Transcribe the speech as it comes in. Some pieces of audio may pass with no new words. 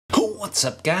What's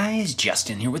up guys,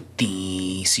 Justin here with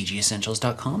the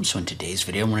cgessentials.com. So in today's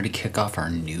video, I wanted to kick off our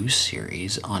new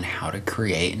series on how to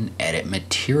create and edit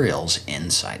materials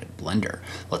inside of Blender.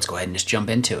 Let's go ahead and just jump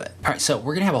into it. All right, so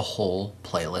we're gonna have a whole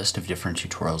playlist of different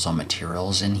tutorials on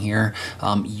materials in here.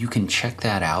 You can check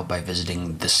that out by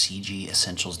visiting the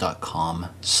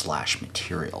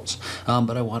cgessentials.com/materials.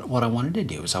 But what I wanted to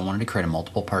do is I wanted to create a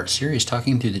multiple part series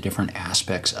talking through the different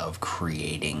aspects of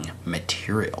creating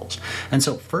materials. And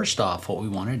so first off, what we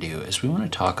want to do is we want to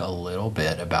talk a little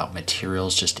bit about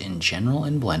materials just in general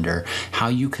in Blender, how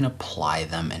you can apply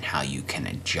them and how you can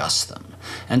adjust them.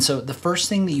 And so the first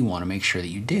thing that you want to make sure that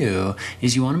you do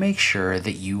is you want to make sure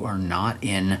that you are not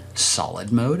in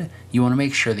solid mode. You want to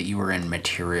make sure that you are in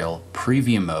material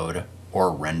preview mode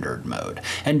or rendered mode.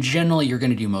 And generally you're going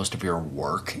to do most of your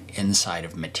work inside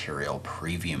of material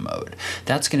preview mode.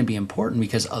 That's going to be important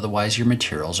because otherwise your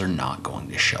materials are not going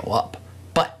to show up.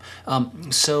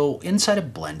 So inside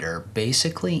of Blender,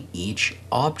 basically each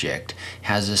object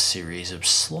has a series of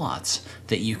slots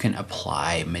that you can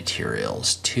apply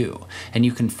materials to. And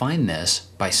you can find this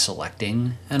by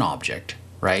selecting an object,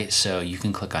 right? So you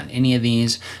can click on any of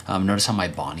these. Notice how my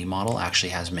body model actually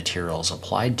has materials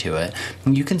applied to it.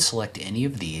 And you can select any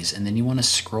of these and then you want to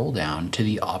scroll down to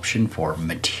the option for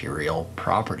material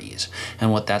properties.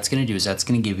 And what that's going to do is that's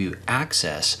going to give you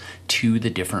access to the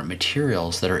different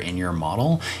materials that are in your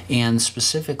model and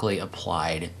specifically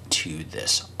applied to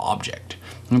this object.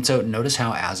 And so notice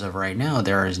how as of right now,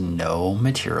 there is no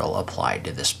material applied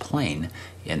to this plane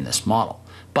in this model.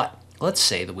 But let's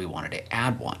say that we wanted to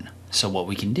add one. So what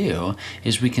we can do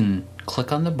is we can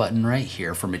click on the button right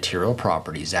here for material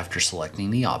properties after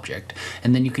selecting the object,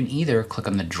 and then you can either click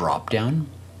on the drop down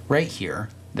right here.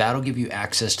 That'll give you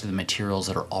access to the materials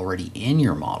that are already in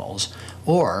your models,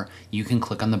 or you can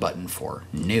click on the button for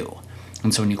new.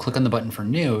 And so when you click on the button for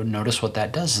new, notice what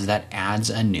that does is that adds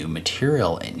a new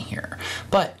material in here.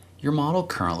 But your model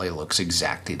currently looks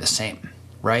exactly the same,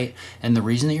 right? And the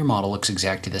reason that your model looks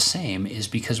exactly the same is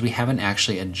because we haven't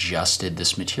actually adjusted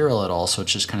this material at all, so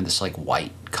it's just kind of this like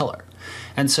white color.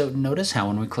 And so notice how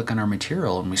when we click on our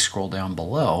material and we scroll down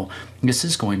below, this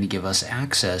is going to give us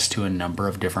access to a number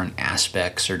of different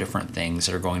aspects or different things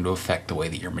that are going to affect the way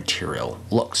that your material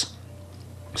looks.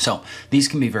 So these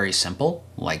can be very simple,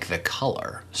 like the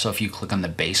color. So if you click on the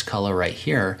base color right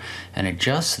here and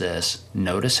adjust this,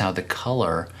 notice how the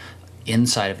color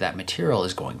inside of that material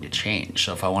is going to change.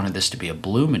 So if I wanted this to be a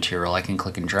blue material, I can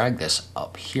click and drag this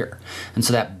up here. And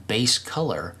so that base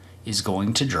color is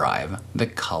going to drive the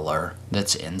color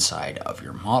that's inside of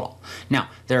your model. Now,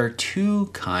 there are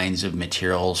two kinds of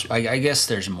materials. I guess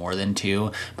there's more than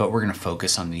two, but we're gonna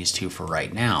focus on these two for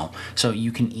right now. So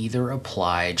you can either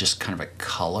apply just kind of a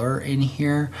color in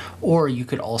here, or you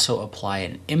could also apply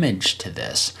an image to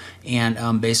this.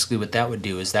 And basically what that would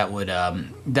do is that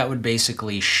would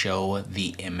basically show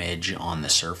the image on the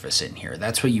surface in here.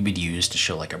 That's what you would use to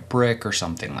show like a brick or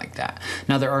something like that.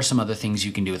 Now there are some other things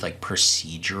you can do with like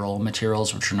procedural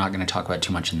materials, which we're not going to talk about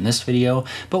too much in this video,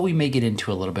 but we may get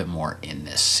into a little bit more in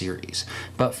this series.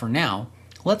 But for now,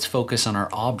 let's focus on our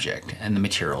object and the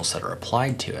materials that are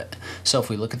applied to it. So if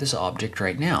we look at this object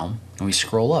right now and we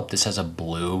scroll up, this has a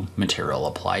blue material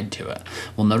applied to it.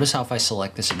 Well, notice how if I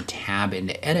select this and tab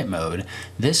into edit mode,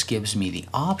 this gives me the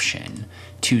option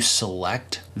to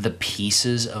select the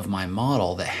pieces of my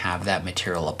model that have that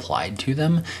material applied to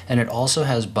them. And it also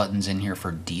has buttons in here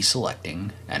for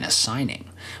deselecting and assigning.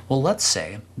 Well, let's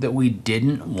say that we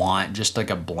didn't want just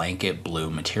like a blanket blue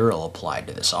material applied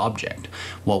to this object.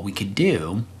 What we could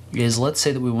do is, let's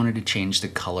say that we wanted to change the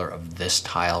color of this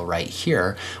tile right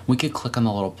here. We could click on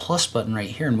the little plus button right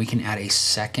here and we can add a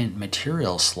second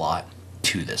material slot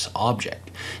to this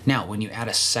object. Now, when you add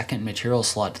a second material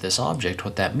slot to this object,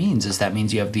 what that means is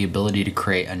you have the ability to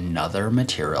create another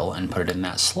material and put it in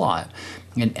that slot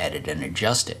and edit and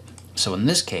adjust it. So in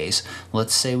this case,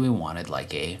 let's say we wanted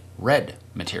like a red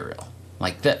material,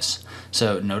 like this.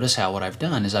 So notice how what I've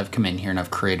done is I've come in here and I've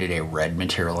created a red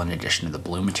material in addition to the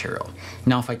blue material.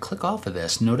 Now if I click off of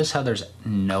this, notice how there's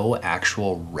no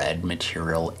actual red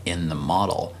material in the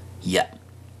model yet.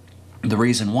 The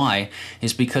reason why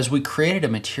is because we created a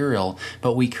material,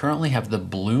 but we currently have the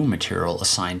blue material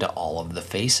assigned to all of the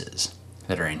faces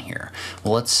that are in here.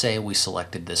 Well, let's say we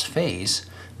selected this face.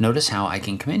 Notice how I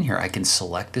can come in here, I can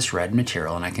select this red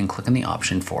material and I can click on the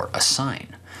option for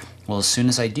assign. Well, as soon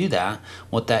as I do that,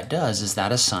 what that does is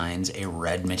that assigns a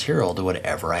red material to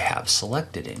whatever I have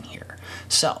selected in here.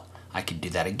 So I could do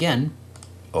that again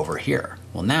over here.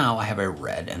 Well, now I have a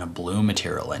red and a blue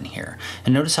material in here.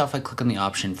 And notice how if I click on the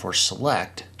option for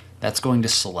select, that's going to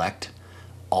select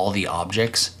all the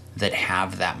objects that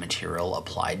have that material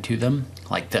applied to them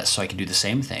like this. So I can do the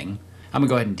same thing. I'm gonna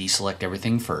go ahead and deselect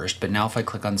everything first, but now if I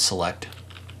click on select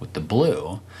with the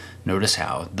blue, notice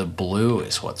how the blue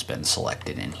is what's been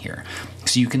selected in here.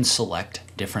 So you can select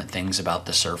different things about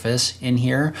the surface in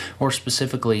here, or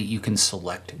specifically you can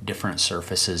select different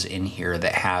surfaces in here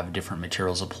that have different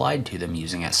materials applied to them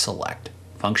using a select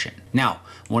function. Now,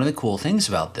 one of the cool things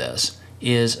about this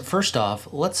is, first off,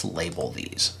 let's label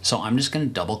these. So I'm just gonna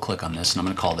double click on this and I'm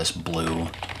gonna call this blue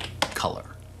color.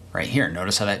 Right here,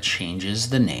 notice how that changes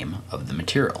the name of the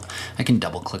material. I can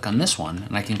double click on this one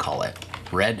and I can call it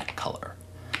red color,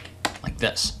 like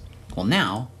this. Well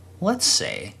now, let's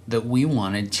say that we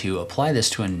wanted to apply this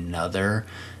to another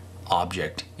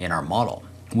object in our model.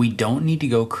 We don't need to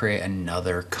go create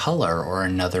another color or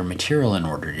another material in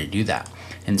order to do that.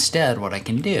 Instead, what I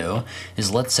can do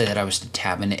is, let's say that I was to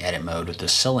tab into edit mode with the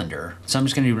cylinder. So I'm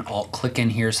just gonna do an alt click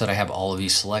in here so that I have all of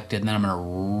these selected, and then I'm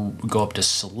gonna go up to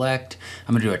select.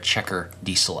 I'm gonna do a checker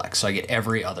deselect. So I get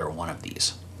every other one of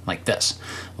these, like this.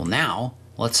 Well now,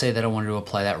 let's say that I wanted to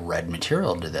apply that red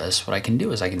material to this. What I can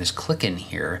do is I can just click in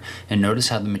here and notice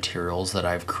how the materials that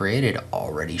I've created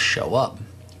already show up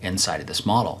inside of this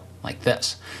model, like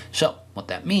this. So what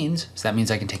that means is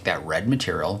I can take that red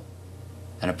material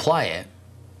and apply it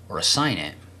or assign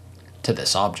it to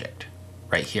this object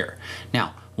right here.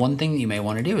 Now, one thing that you may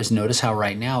want to do is notice how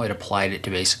right now it applied it to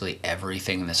basically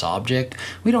everything in this object.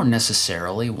 We don't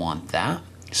necessarily want that.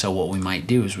 So what we might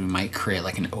do is we might create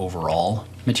like an overall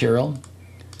material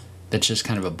that's just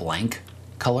kind of a blank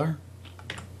color.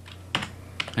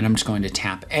 And I'm just going to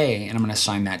tap A and I'm going to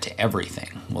assign that to everything.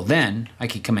 Well then I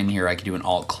could come in here, I could do an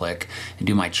alt click and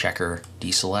do my checker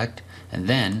deselect, and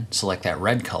then select that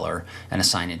red color and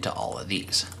assign it to all of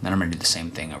these. Then I'm going to do the same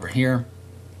thing over here,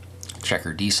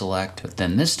 checker deselect, but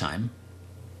then this time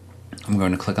I'm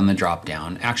going to click on the drop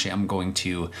down. Actually, I'm going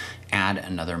to add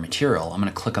another material. I'm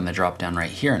going to click on the drop down right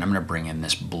here and I'm going to bring in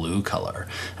this blue color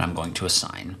and I'm going to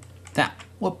assign that.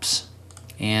 Whoops.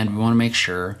 And we want to make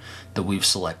sure that we've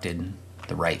selected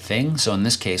the right thing. So in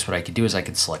this case, what I could do is I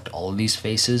could select all of these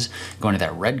faces, go into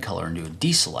that red color and do a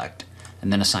deselect,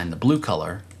 and then assign the blue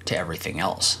color to everything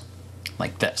else,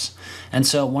 like this. And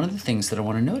so one of the things that I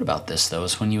want to note about this though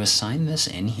is when you assign this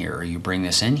in here, or you bring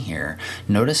this in here,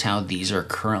 notice how these are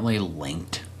currently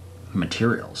linked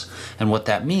materials. And what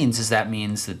that means is that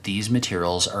these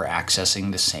materials are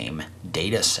accessing the same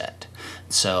data set.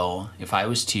 So if I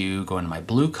was to go into my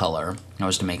blue color, I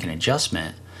was to make an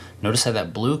adjustment, notice how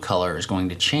that blue color is going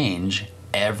to change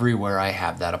everywhere I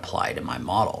have that applied in my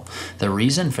model. The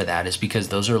reason for that is because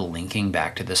those are linking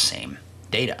back to the same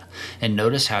data. And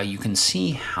notice how you can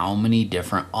see how many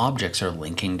different objects are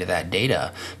linking to that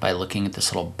data by looking at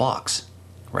this little box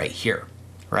right here,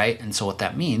 right? And so what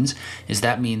that means is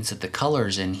that the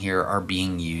colors in here are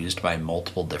being used by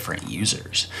multiple different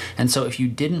users. And so if you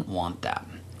didn't want that,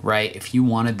 right? If you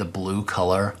wanted the blue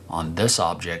color on this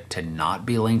object to not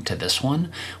be linked to this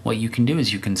one, what you can do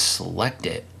is you can select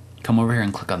it, come over here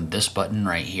and click on this button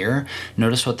right here.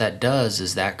 Notice what that does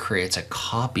is that creates a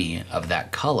copy of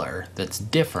that color that's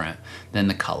different than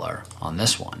the color on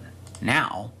this one.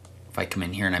 Now, if I come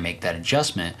in here and I make that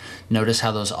adjustment, notice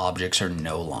how those objects are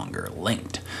no longer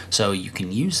linked. So you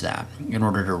can use that in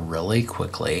order to really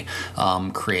quickly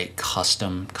create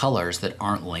custom colors that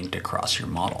aren't linked across your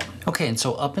model. Okay, and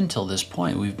so up until this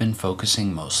point, we've been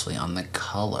focusing mostly on the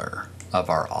color of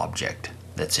our object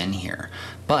that's in here.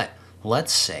 But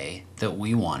let's say that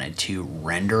we wanted to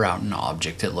render out an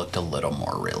object that looked a little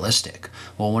more realistic.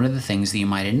 Well, one of the things that you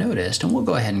might have noticed, and we'll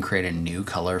go ahead and create a new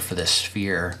color for this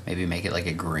sphere, maybe make it like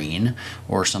a green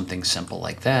or something simple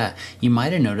like that. You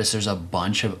might have noticed there's a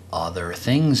bunch of other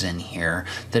things in here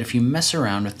that if you mess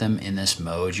around with them in this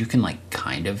mode, you can like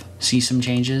kind of see some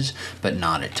changes, but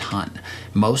not a ton.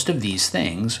 Most of these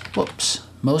things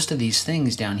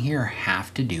down here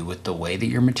have to do with the way that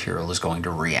your material is going to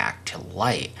react to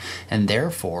light, and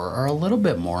therefore are a little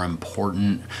bit more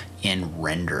important in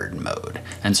rendered mode.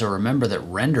 And so remember that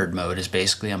rendered mode is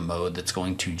basically a mode that's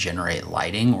going to generate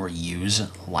lighting or use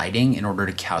lighting in order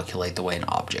to calculate the way an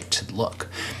object should look.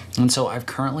 And so I've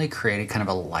currently created kind of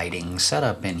a lighting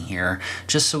setup in here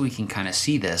just so we can kind of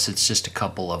see this. It's just a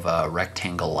couple of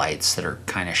rectangle lights that are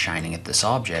kind of shining at this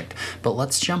object, but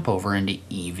let's jump over into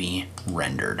Eevee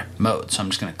rendered mode. So I'm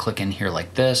just going to click in here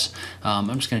like this. I'm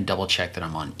just going to double check that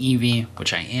I'm on Eevee,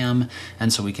 which I am,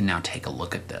 and so we can now take a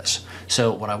look at this.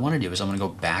 So what I want to do is I'm going to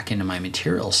go back into my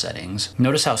material settings.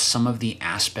 Notice how some of the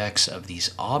aspects of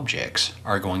these objects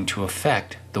are going to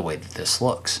affect the way that this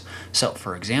looks. So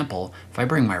for example, if I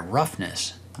bring my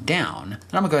roughness down,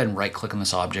 and I'm gonna go ahead and right click on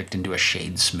this object and do a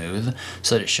shade smooth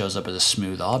so that it shows up as a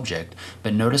smooth object.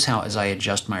 But notice how as I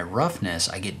adjust my roughness,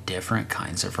 I get different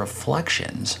kinds of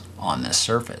reflections on this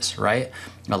surface, right?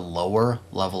 A lower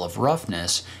level of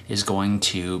roughness is going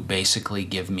to basically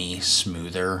give me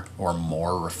smoother or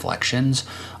more reflections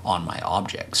on my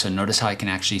object. So notice how I can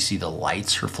actually see the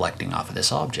lights reflecting off of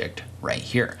this object right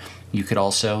here. You could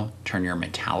also turn your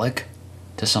metallic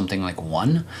to something like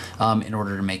 1 in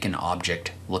order to make an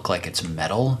object look like it's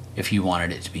metal if you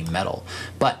wanted it to be metal.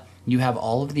 But you have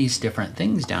all of these different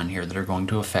things down here that are going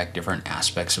to affect different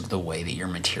aspects of the way that your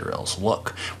materials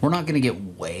look. We're not going to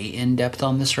get way in depth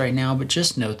on this right now, but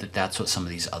just note that that's what some of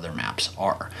these other maps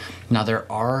are. Now there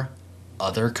are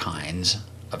other kinds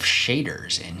of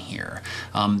shaders in here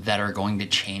that are going to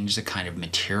change the kind of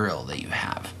material that you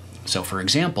have. So for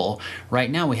example, right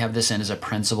now we have this in as a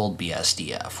principled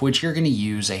BSDF, which you're going to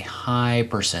use a high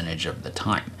percentage of the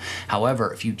time.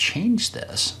 However, if you change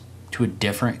this to a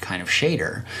different kind of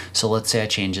shader, so let's say I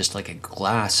change this to like a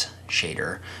glass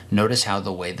shader, notice how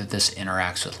the way that this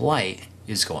interacts with light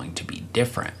is going to be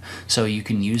different. So you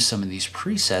can use some of these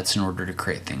presets in order to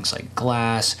create things like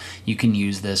glass. You can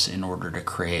use this in order to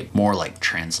create more like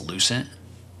translucent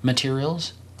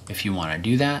materials. If you want to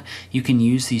do that, you can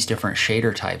use these different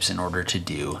shader types in order to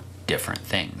do different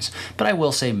things. But I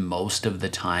will say most of the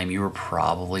time you are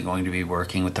probably going to be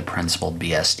working with the principled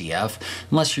BSDF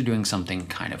unless you're doing something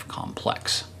kind of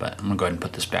complex. But I'm gonna go ahead and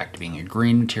put this back to being a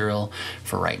green material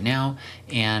for right now,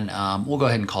 and we'll go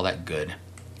ahead and call that good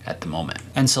at the moment.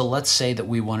 And so let's say that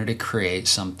we wanted to create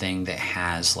something that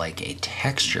has like a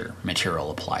texture material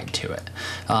applied to it.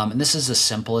 And this is the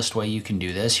simplest way you can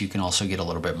do this. You can also get a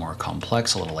little bit more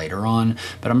complex a little later on,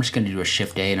 but I'm just gonna do a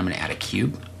Shift A and I'm gonna add a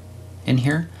cube in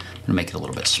here. I'm gonna make it a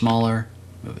little bit smaller,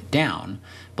 move it down.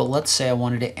 But let's say I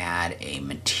wanted to add a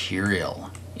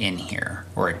material in here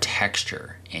or a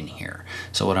texture in here.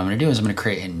 So what I'm going to do is I'm going to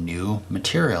create a new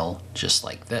material just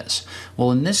like this.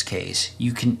 Well, in this case,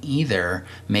 you can either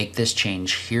make this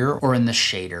change here or in the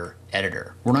shader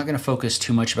editor. We're not going to focus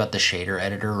too much about the shader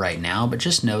editor right now, but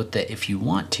just note that if you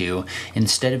want to,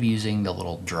 instead of using the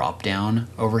little drop down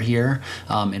over here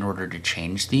in order to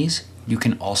change these, you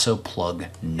can also plug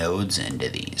nodes into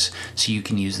these. So you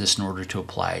can use this in order to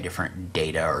apply different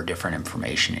data or different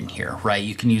information in here, right?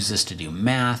 You can use this to do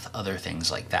math, other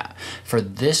things like that. For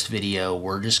this video,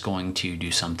 we're just going to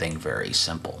do something very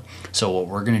simple. So what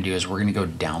we're gonna do is we're gonna go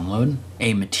download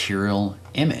a material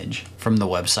image from the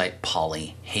website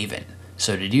Polyhaven.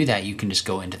 So to do that, you can just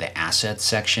go into the assets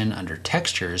section under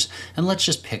textures and let's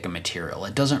just pick a material.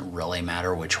 It doesn't really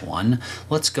matter which one.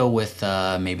 Let's go with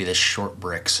maybe the short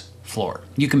bricks floor.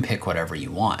 You can pick whatever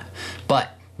you want,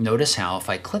 but notice how if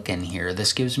I click in here,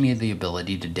 this gives me the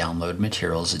ability to download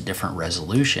materials at different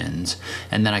resolutions,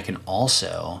 and then I can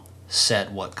also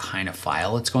set what kind of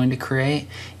file it's going to create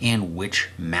and which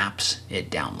maps it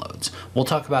downloads. We'll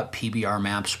talk about PBR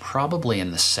maps probably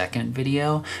in the second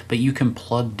video, but you can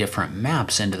plug different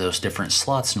maps into those different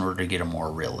slots in order to get a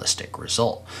more realistic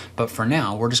result. But for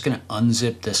now, we're just going to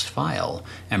unzip this file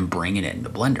and bring it into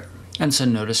Blender. And so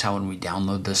notice how when we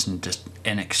download this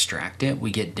and extract it, we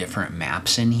get different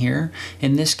maps in here.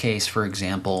 In this case, for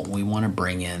example, we want to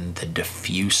bring in the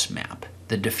diffuse map.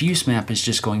 The diffuse map is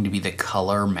just going to be the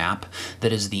color map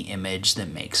that is the image that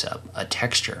makes up a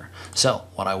texture. So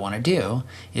what I want to do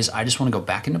is I just want to go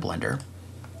back into Blender.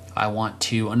 I want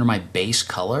to, under my base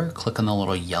color, click on the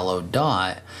little yellow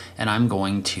dot, and I'm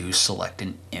going to select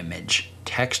an image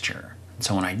texture.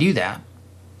 So when I do that,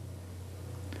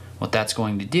 what that's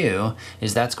going to do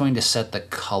is that's going to set the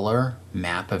color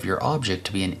map of your object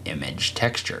to be an image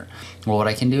texture. Well, what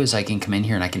I can do is I can come in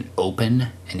here and I can open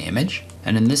an image.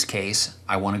 And in this case,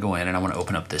 I want to go in and I want to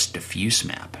open up this diffuse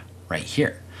map right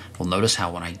here. Well, notice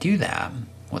how when I do that,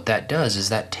 what that does is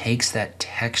that takes that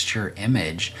texture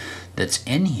image that's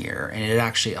in here and it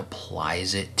actually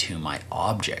applies it to my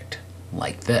object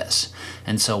like this.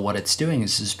 And so what it's doing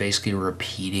is just basically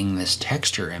repeating this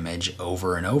texture image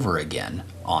over and over again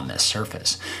on this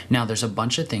surface. Now there's a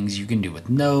bunch of things you can do with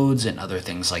nodes and other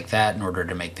things like that in order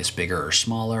to make this bigger or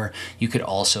smaller. You could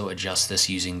also adjust this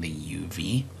using the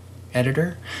UV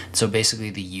editor. So basically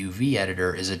the UV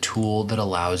editor is a tool that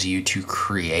allows you to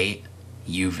create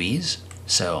UVs.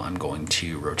 So I'm going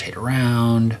to rotate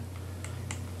around.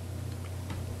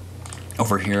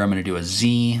 Over here I'm going to do a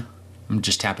Z. I'm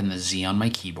just tapping the Z on my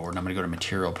keyboard and I'm going to go to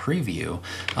Material Preview.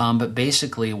 But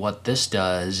basically what this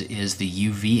does is the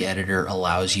UV editor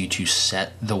allows you to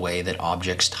set the way that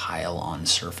objects tile on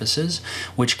surfaces,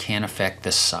 which can affect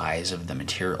the size of the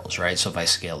materials, right? So if I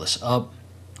scale this up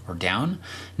or down,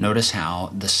 notice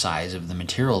how the size of the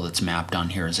material that's mapped on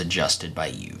here is adjusted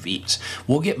by UVs.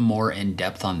 We'll get more in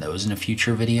depth on those in a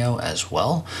future video as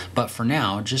well, but for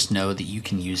now, just know that you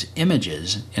can use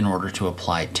images in order to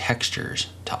apply textures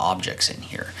to objects in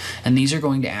here. And these are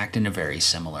going to act in a very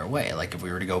similar way. Like if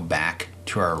we were to go back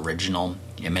to our original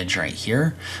image right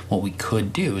here, what we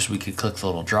could do is we could click the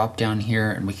little drop down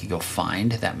here and we could go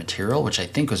find that material, which I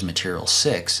think was material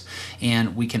 6,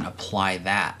 and we can apply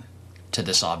that to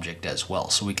this object as well.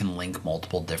 So we can link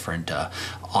multiple different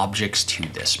objects to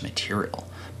this material.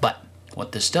 But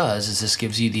what this does is this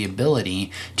gives you the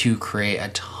ability to create a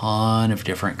ton of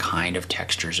different kind of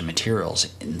textures and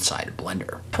materials inside of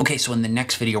Blender. Okay, so in the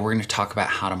next video, we're going to talk about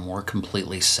how to more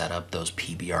completely set up those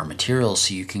PBR materials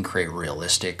so you can create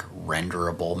realistic,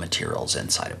 renderable materials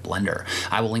inside of Blender.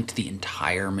 I will link to the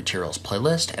entire materials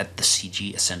playlist at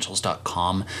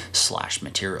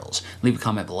thecgessentials.com/materials. Leave a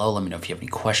comment below. Let me know if you have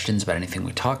any questions about anything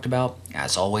we talked about.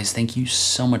 As always, thank you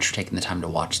so much for taking the time to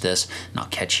watch this, and I'll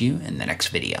catch you in the next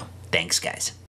video. Thanks, guys.